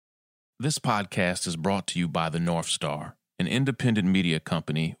This podcast is brought to you by the North Star, an independent media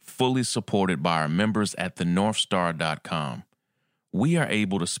company fully supported by our members at thenorthstar.com. We are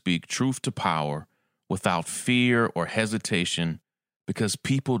able to speak truth to power without fear or hesitation because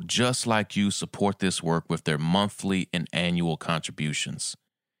people just like you support this work with their monthly and annual contributions.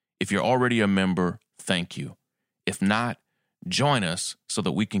 If you're already a member, thank you. If not, join us so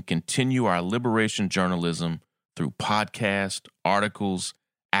that we can continue our liberation journalism through podcasts, articles,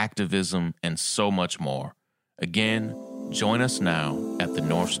 activism, and so much more. Again, join us now at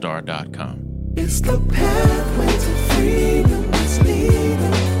thenorthstar.com. It's the pathway to freedom that's leading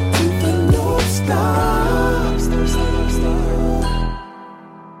to the North Star.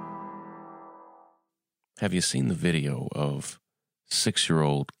 Have you seen the video of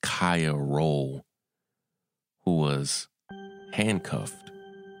 6-year-old Kaya Roll, who was handcuffed,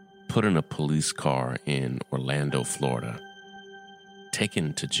 put in a police car in Orlando, Florida,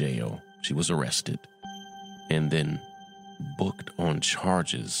 taken to jail? She was arrested and then booked on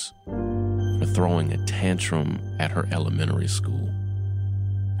charges for throwing a tantrum at her elementary school.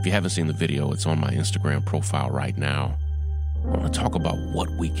 If you haven't seen the video, it's on my Instagram profile right now. I want to talk about what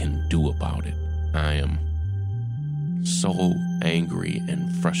we can do about it. I am so angry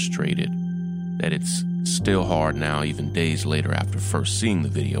and frustrated that it's still hard now, even days later after first seeing the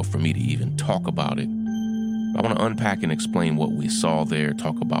video, for me to even talk about it. I want to unpack and explain what we saw there,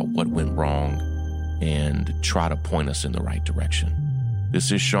 talk about what went wrong, and try to point us in the right direction. This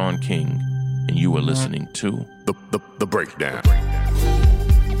is Sean King, and you are listening to The Breakdown.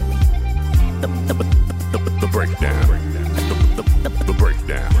 The Breakdown. The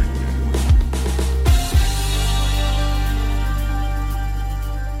Breakdown.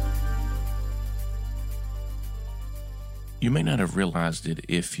 You may not have realized it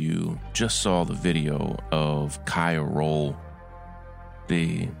if you just saw the video of Kaya Roll,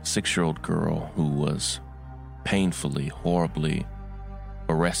 the 6-year-old girl who was painfully, horribly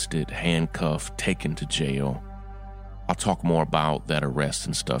arrested, handcuffed, taken to jail. I'll talk more about that arrest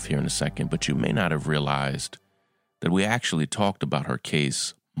and stuff here in a second, but you may not have realized that we actually talked about her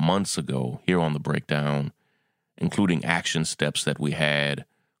case months ago here on The Breakdown, including action steps that we had,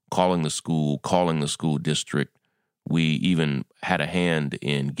 calling the school district. We even had a hand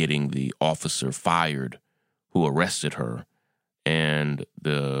in getting the officer fired who arrested her. And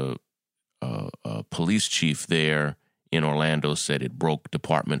the police chief there in Orlando said it broke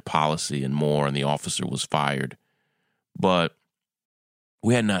department policy and more, and the officer was fired. But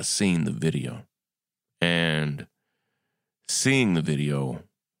we had not seen the video. And seeing the video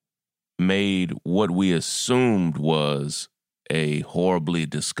made what we assumed was a horribly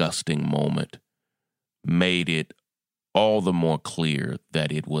disgusting moment, made it all the more clear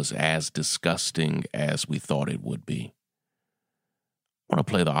that it was as disgusting as we thought it would be. I want to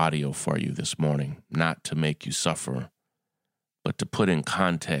play the audio for you this morning, not to make you suffer, but to put in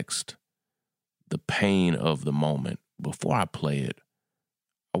context the pain of the moment. Before I play it,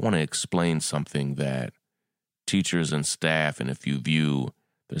 I want to explain something that teachers and staff, and if you view,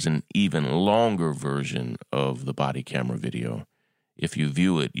 there's an even longer version of the body camera video. If you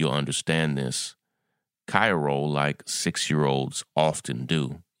view it, you'll understand this. Kaya Roll, like 6-year-olds often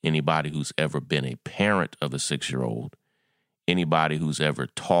do, anybody who's ever been a parent of a 6-year-old, anybody who's ever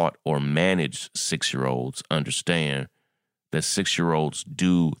taught or managed 6-year-olds understand that 6-year-olds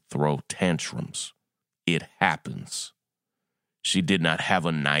do throw tantrums. It happens. She did not have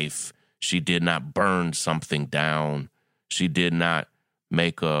a knife. She did not burn something down. She did not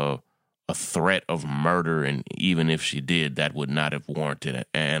make a threat of murder, and even if she did, that would not have warranted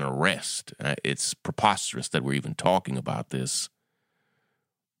an arrest. It's preposterous that we're even talking about this.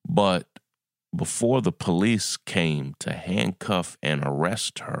 But before the police came to handcuff and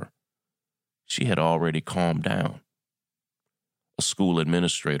arrest her, she had already calmed down. A school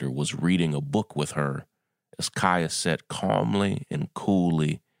administrator was reading a book with her as Kaya sat calmly and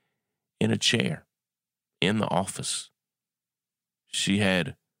coolly in a chair in the office. She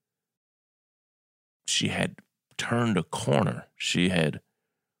had turned a corner. She had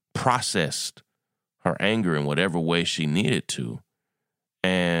processed her anger in whatever way she needed to,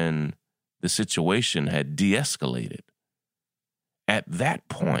 and the situation had de-escalated. At that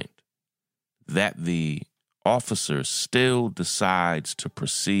point, that the officer still decides to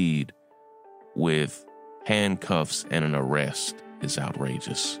proceed with handcuffs and an arrest is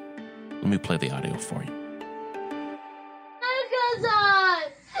outrageous. Let me play the audio for you.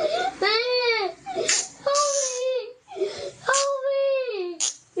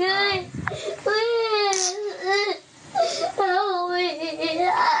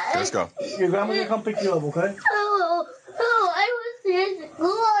 Let's go. Your grandma will come pick you up, okay? Oh, I was in school.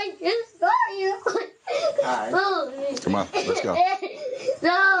 I just Come on, let's go.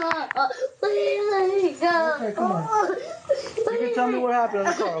 No, please let me go. Okay, come on. You can tell me what happened in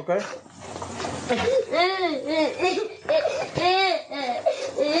the car, okay? I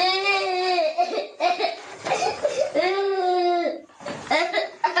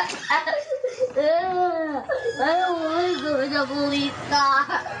don't want to go to the police car.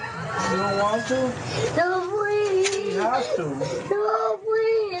 You don't want to? No, please. You have to. No,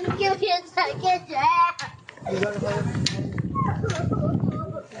 please. Give me a second chance. You gotta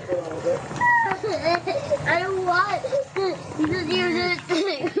I don't want to hear this.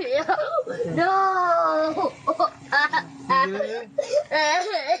 No.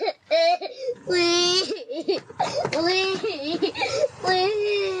 Please. Please.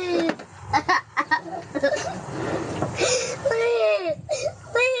 Please. Please.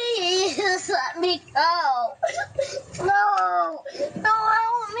 Please let me go. No. No,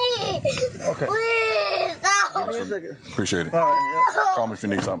 help me. Okay. Please. No. Give me a second. Appreciate it. All right, Call me if you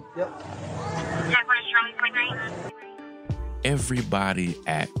need something. yep. Everybody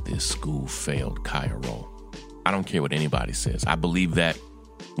at this school failed Kaya Roll. I don't care what anybody says. I believe that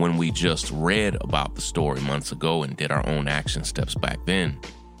when we just read about the story months ago and did our own action steps back then,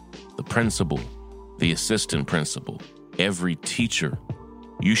 the principal, the assistant principal, every teacher,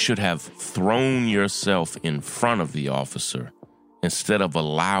 you should have thrown yourself in front of the officer instead of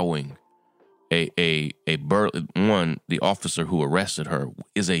allowing the officer who arrested her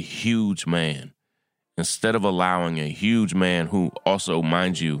is a huge man. Instead of allowing a huge man who also,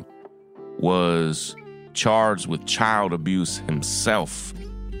 mind you, was charged with child abuse himself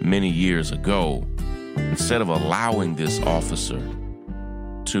many years ago, instead of allowing this officer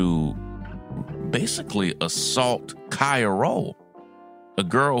to basically assault Kaya Roll, a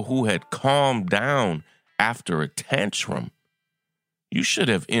girl who had calmed down after a tantrum, you should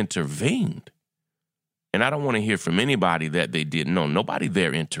have intervened. And I don't want to hear from anybody that they didn't know. Nobody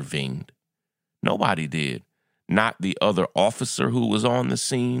there intervened. Nobody did. Not the other officer who was on the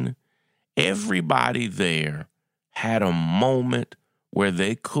scene. Everybody there had a moment where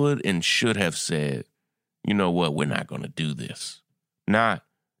they could and should have said, you know what, we're not going to do this. Not,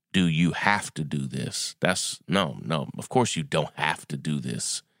 do you have to do this? No, of course you don't have to do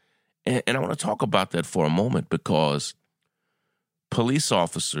this. And I want to talk about that for a moment because police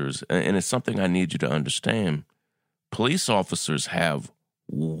officers, and it's something I need you to understand, police officers have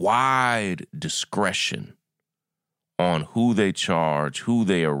wide discretion on who they charge, who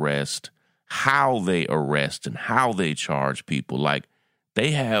they arrest, how they arrest, and how they charge people. Like,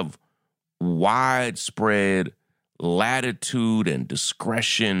 they have widespread latitude and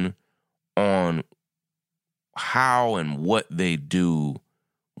discretion on how and what they do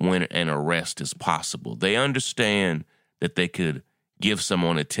when an arrest is possible. They understand that they could give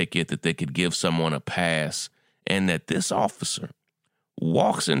someone a ticket, that they could give someone a pass, and that this officer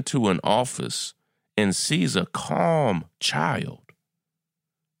walks into an office and sees a calm child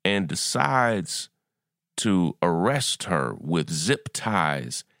and decides to arrest her with zip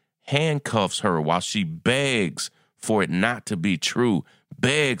ties, handcuffs her while she begs for it not to be true,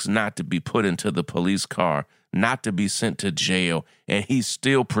 begs not to be put into the police car, not to be sent to jail, and he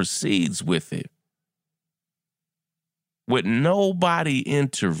still proceeds with it. With nobody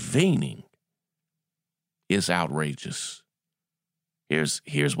intervening is outrageous.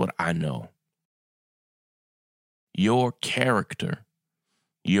 Here's what I know. Your character,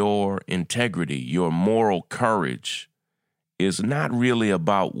 your integrity, your moral courage is not really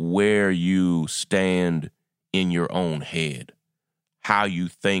about where you stand in your own head, how you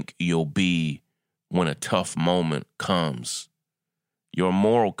think you'll be when a tough moment comes. Your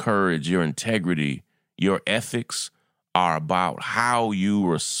moral courage, your integrity, your ethics are about how you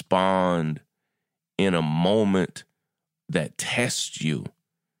respond in a moment that tests you.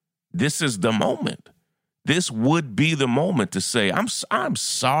 This is the moment. This would be the moment to say, I'm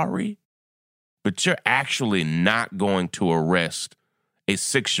sorry, but you're actually not going to arrest a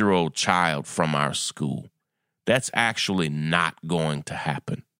 6-year-old child from our school. That's actually not going to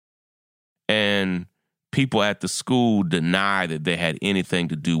happen. And people at the school deny that they had anything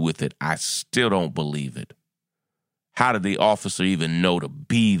to do with it. I still don't believe it. How did the officer even know to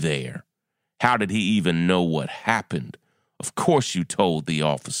be there? How did he even know what happened? Of course you told the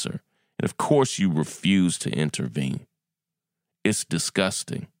officer. And of course you refused to intervene. It's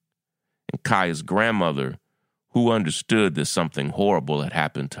disgusting. And Kaya's grandmother, who understood that something horrible had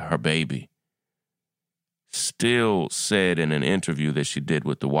happened to her baby, still said in an interview that she did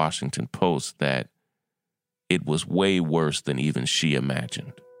with the Washington Post that it was way worse than even she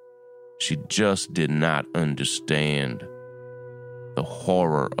imagined. She just did not understand the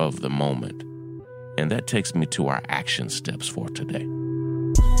horror of the moment. And that takes me to our action steps for today.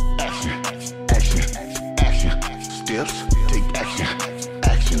 Action, steps, take action,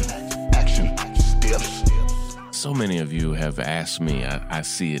 steps. So many of you have asked me, I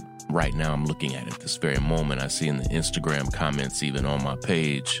see it right now, I'm looking at it this very moment. I see in the Instagram comments, even on my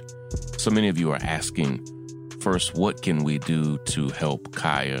page, so many of you are asking, first, what can we do to help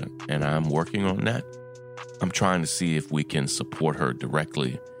Kaya? And I'm working on that. I'm trying to see if we can support her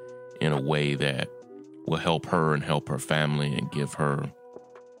directly in a way that will help her and help her family and give her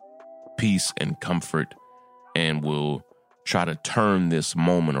peace and comfort, and will try to turn this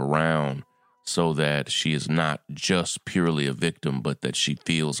moment around so that she is not just purely a victim, but that she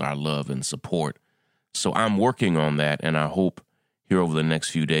feels our love and support. So I'm working on that, and I hope here over the next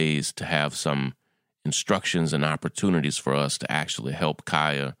few days to have some instructions and opportunities for us to actually help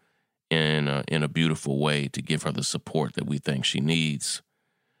Kaya in a beautiful way, to give her the support that we think she needs.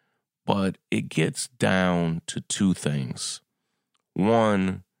 But it gets down to two things.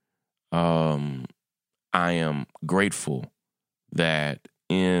 One, I am grateful that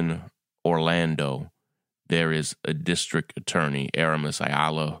in Orlando, there is a district attorney, Aramis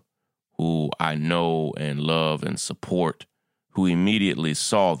Ayala, who I know and love and support, who immediately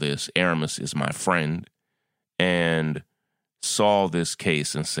saw this. Aramis is my friend, and saw this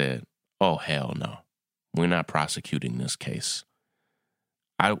case and said, oh, hell no, we're not prosecuting this case.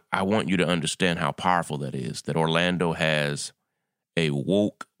 I want you to understand how powerful that is, that Orlando has a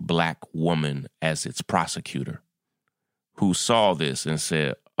woke black woman as its prosecutor who saw this and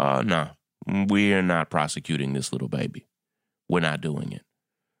said, no, we're not prosecuting this little baby. We're not doing it.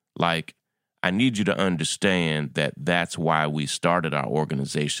 Like, I need you to understand that that's why we started our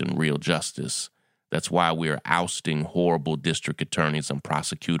organization, Real Justice. That's why we're ousting horrible district attorneys and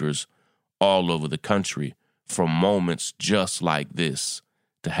prosecutors all over the country for moments just like this,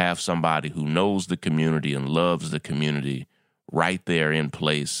 to have somebody who knows the community and loves the community right there in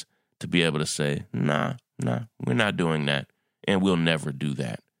place to be able to say, nah, we're not doing that, and we'll never do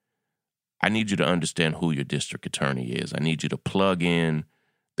that. I need you to understand who your district attorney is. I need you to plug in.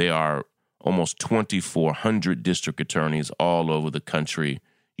 There are almost 2,400 district attorneys all over the country.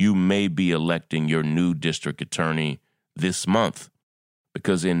 You may be electing your new district attorney this month,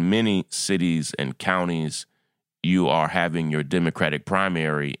 because in many cities and counties, you are having your Democratic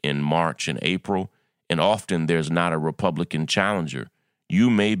primary in March and April, and often there's not a Republican challenger.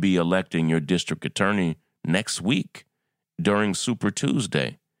 You may be electing your district attorney next week during Super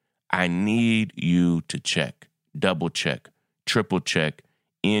Tuesday. I need you to check, double check, triple check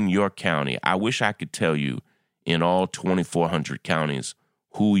in your county. I wish I could tell you in all 2,400 counties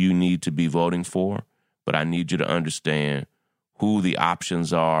who you need to be voting for, but I need you to understand who the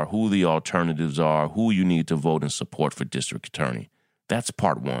options are, who the alternatives are, who you need to vote and support for district attorney. That's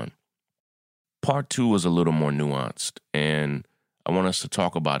part one. Part two is a little more nuanced, and I want us to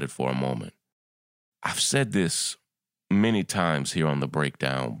talk about it for a moment. I've said this many times here on The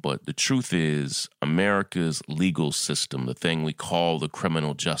Breakdown, but the truth is America's legal system, the thing we call the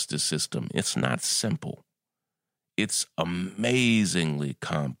criminal justice system, it's not simple. It's amazingly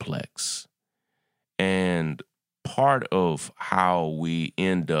complex. And part of how we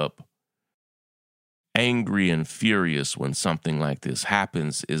end up angry and furious when something like this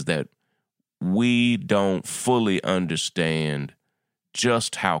happens is that we don't fully understand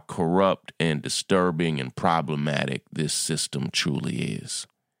just how corrupt and disturbing and problematic this system truly is.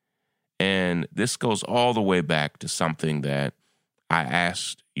 And this goes all the way back to something that I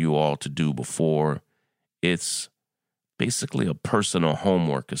asked you all to do before. It's basically a personal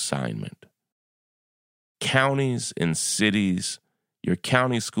homework assignment. Counties and cities, your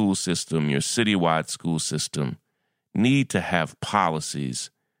county school system, your citywide school system need to have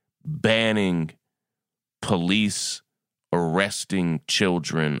policies banning police arresting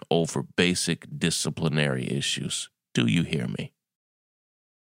children over basic disciplinary issues. Do you hear me?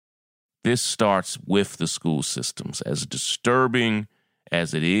 This starts with the school systems. As disturbing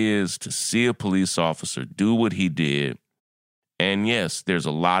as it is to see a police officer do what he did, and yes, there's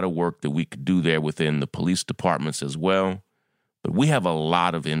a lot of work that we could do there within the police departments as well, but we have a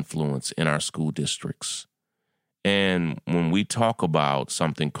lot of influence in our school districts. And when we talk about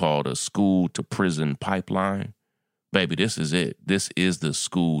something called a school-to-prison pipeline, baby, this is it. This is the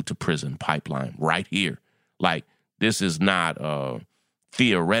school-to-prison pipeline right here. Like, this is not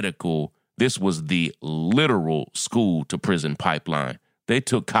theoretical. This was the literal school-to-prison pipeline. They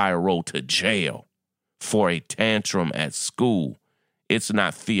took Kaya Roll to jail for a tantrum at school. It's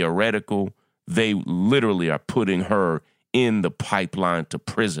not theoretical. They literally are putting her in the pipeline to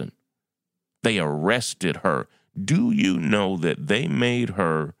prison. They arrested her. Do you know that they made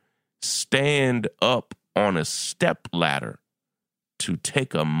her stand up on a step ladder to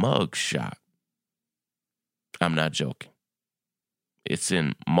take a mug shot. I'm not joking. It's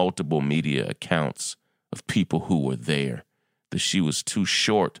in multiple media accounts of people who were there, that she was too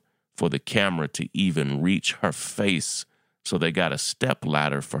short for the camera to even reach her face, so they got a step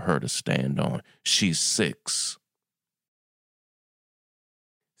ladder for her to stand on. She's 6.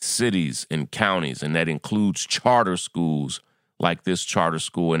 Cities and counties, and that includes charter schools like this charter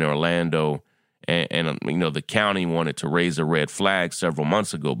school in Orlando. And you know, the county wanted to raise a red flag several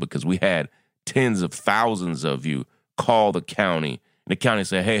months ago because we had tens of thousands of you call the county. And the county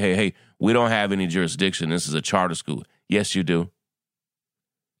said, hey, we don't have any jurisdiction. This is a charter school. Yes, you do.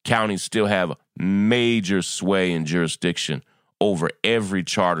 Counties still have major sway and jurisdiction over every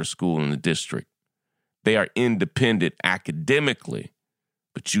charter school in the district. They are independent academically,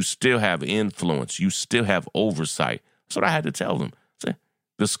 but you still have influence. You still have oversight. That's what I had to tell them.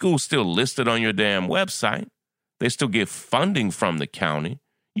 The school's still listed on your damn website. They still get funding from the county.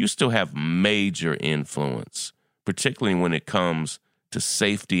 You still have major influence, particularly when it comes to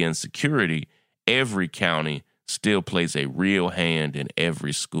safety and security. Every county still plays a real hand in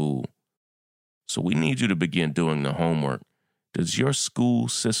every school. So we need you to begin doing the homework. Does your school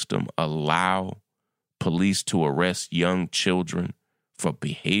system allow police to arrest young children for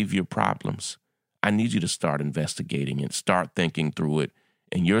behavior problems? I need you to start investigating and start thinking through it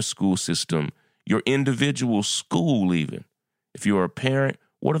in your school system, your individual school even. If you're a parent,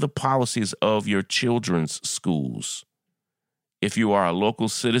 what are the policies of your children's schools? If you are a local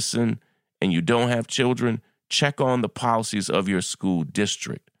citizen and you don't have children, check on the policies of your school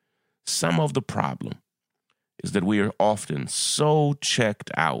district. Some of the problem is that we are often so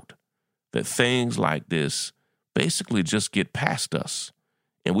checked out that things like this basically just get past us.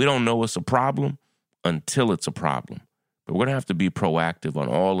 And we don't know it's a problem until it's a problem. But we're going to have to be proactive on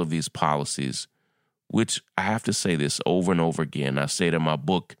all of these policies, which I have to say this over and over again. I say it in my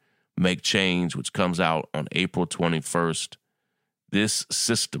book, Make Change, which comes out on April 21st. This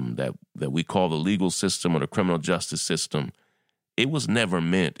system that we call the legal system or the criminal justice system, it was never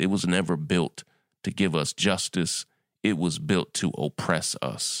built to give us justice. It was built to oppress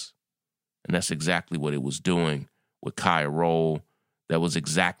us. And that's exactly what it was doing with Kaya Roll. That was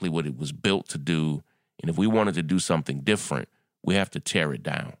exactly what it was built to do. And if we wanted to do something different, we have to tear it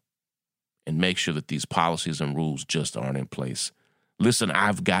down and make sure that these policies and rules just aren't in place. Listen,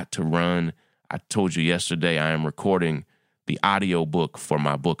 I've got to run. I told you yesterday I am recording the audio book for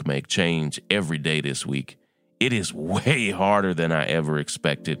my book, Make Change, every day this week. It is way harder than I ever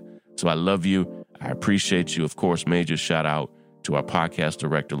expected. So I love you. I appreciate you. Of course, major shout out to our podcast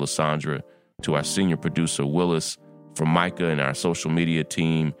director, Lysandra, to our senior producer, Willis, from Micah and our social media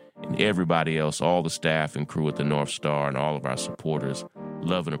team, and everybody else, all the staff and crew at the North Star, and all of our supporters.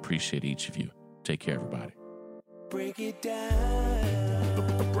 Love and appreciate each of you. Take care, everybody. Break it down.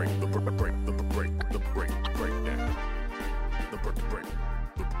 The break down.